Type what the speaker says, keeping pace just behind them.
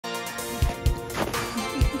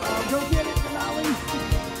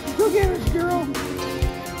girl.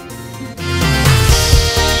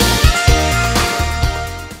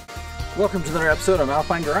 Welcome to another episode of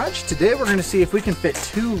Alpine Garage. Today we're going to see if we can fit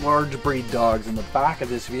 2 large breed dogs in the back of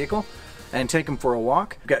this vehicle and take them for a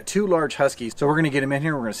walk. We've got 2 large Huskies, so we're going to get them in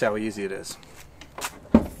here and we're going to see how easy it is.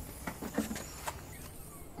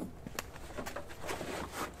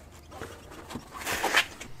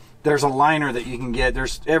 There's a liner that you can get.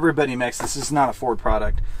 Everybody makes this. This is not a Ford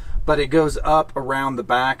product, but it goes up around the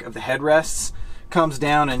back of the headrests, comes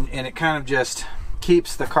down, and it kind of just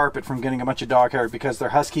keeps the carpet from getting a bunch of dog hair because they're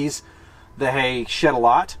Huskies. They shed a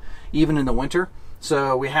lot, even in the winter.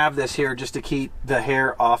 So we have this here just to keep the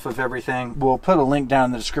hair off of everything. We'll put a link down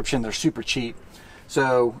in the description. They're super cheap.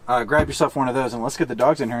 So grab yourself one of those and let's get the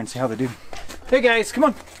dogs in here and see how they do. Hey guys, come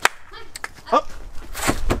on. Up.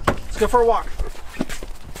 Let's go for a walk.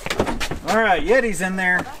 All right, Yeti's in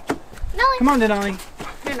there. Denali. Come on, Denali.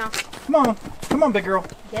 Here now. Come on. Come on, big girl.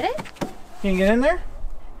 Get it? Can you get in there?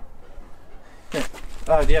 Here.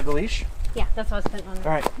 Do you have the leash? Yeah, that's what I was putting on. All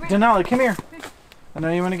right, Denali, come here. I know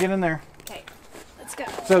you want to get in there. Okay, let's go.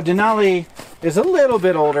 So Denali is a little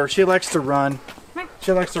bit older. She likes to run.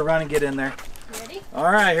 She likes to run and get in there. Ready? All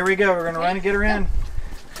right, here we go. We're going to run and get her in.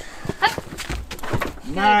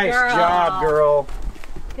 Nice job, girl.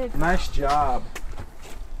 Good. Nice job.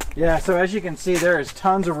 Yeah, so as you can see, there is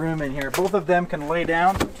tons of room in here. Both of them can lay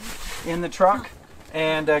down in the truck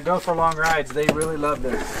and go for long rides. They really love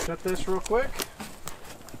this. Shut this real quick.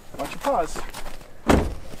 Watch your paws.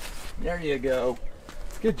 There you go.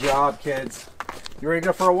 Good job, kids. You ready to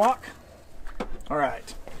go for a walk? All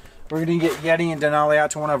right. We're going to get Yeti and Denali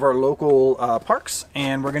out to one of our local parks,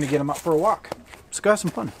 and we're going to get them up for a walk. Let's go have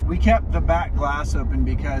some fun. We kept the back glass open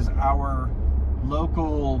because our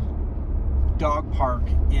local dog park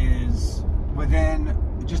is within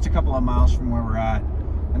just a couple of miles from where we're at,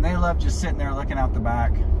 and they love just sitting there looking out the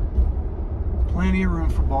back. Plenty of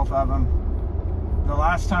room for both of them. The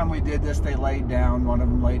last time we did this, they laid down. One of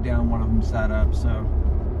them laid down, one of them sat up. So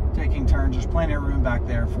taking turns. There's plenty of room back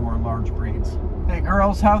there for large breeds. Hey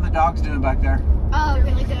girls, how are the dogs doing back there? Oh,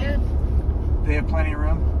 really good. They have plenty of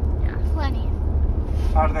room? Yeah, plenty.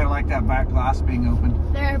 How do they like that back glass being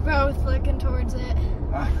open? They're both looking towards it.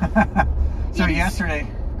 So yesterday,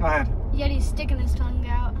 go ahead. Yeti's sticking his tongue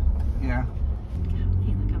out. Yeah.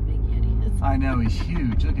 Hey, look how big Yeti is. I know, he's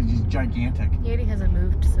huge. Look, he's gigantic. Yeti hasn't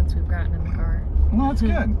moved since we've gotten in the car. Well, that's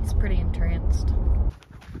good. He's pretty entranced.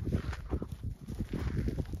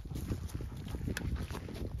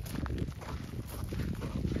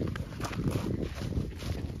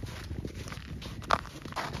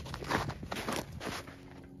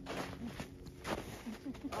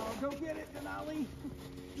 Oh, go get it, Denali.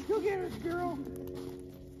 Go get her, girl.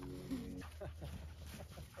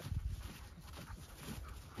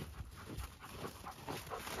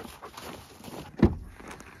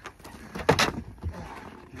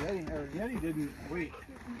 Yeti didn't wait.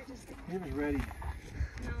 He was ready.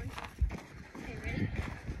 Okay, ready?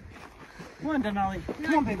 Come on, Denali.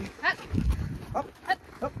 Come on, baby. Up. Up. Up.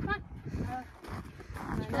 Up. Come on.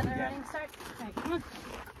 Another running start. Okay, come on.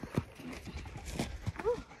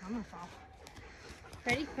 Whew, I'm gonna fall.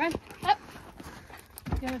 Ready? Run. Up.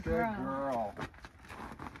 Good girl. Good girl.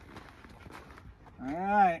 All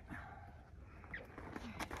right.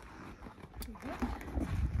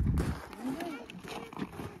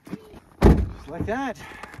 Just like that.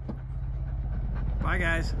 Bye,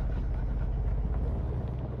 guys.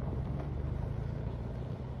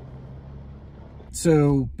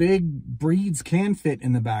 So big breeds can fit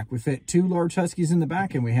in the back. We fit 2 large Huskies in the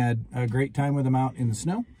back, and we had a great time with them out in the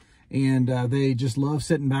snow. And they just love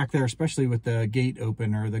sitting back there, especially with the gate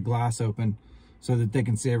open or the glass open so that they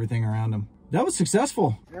can see everything around them. That was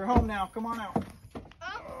successful. You're home now. Come on out.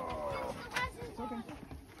 Oh. It's okay.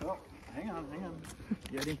 Oh, hang on.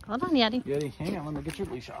 Yeti. Hold on, Yeti. Yeti, hang on. Let me get your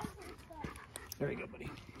leash off. There you go, buddy.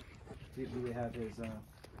 Do we have his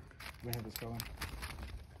going?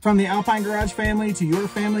 From the Alpine Garage family to your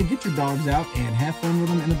family, get your dogs out and have fun with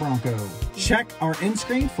them in the Bronco. Check our end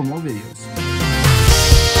screen for more videos.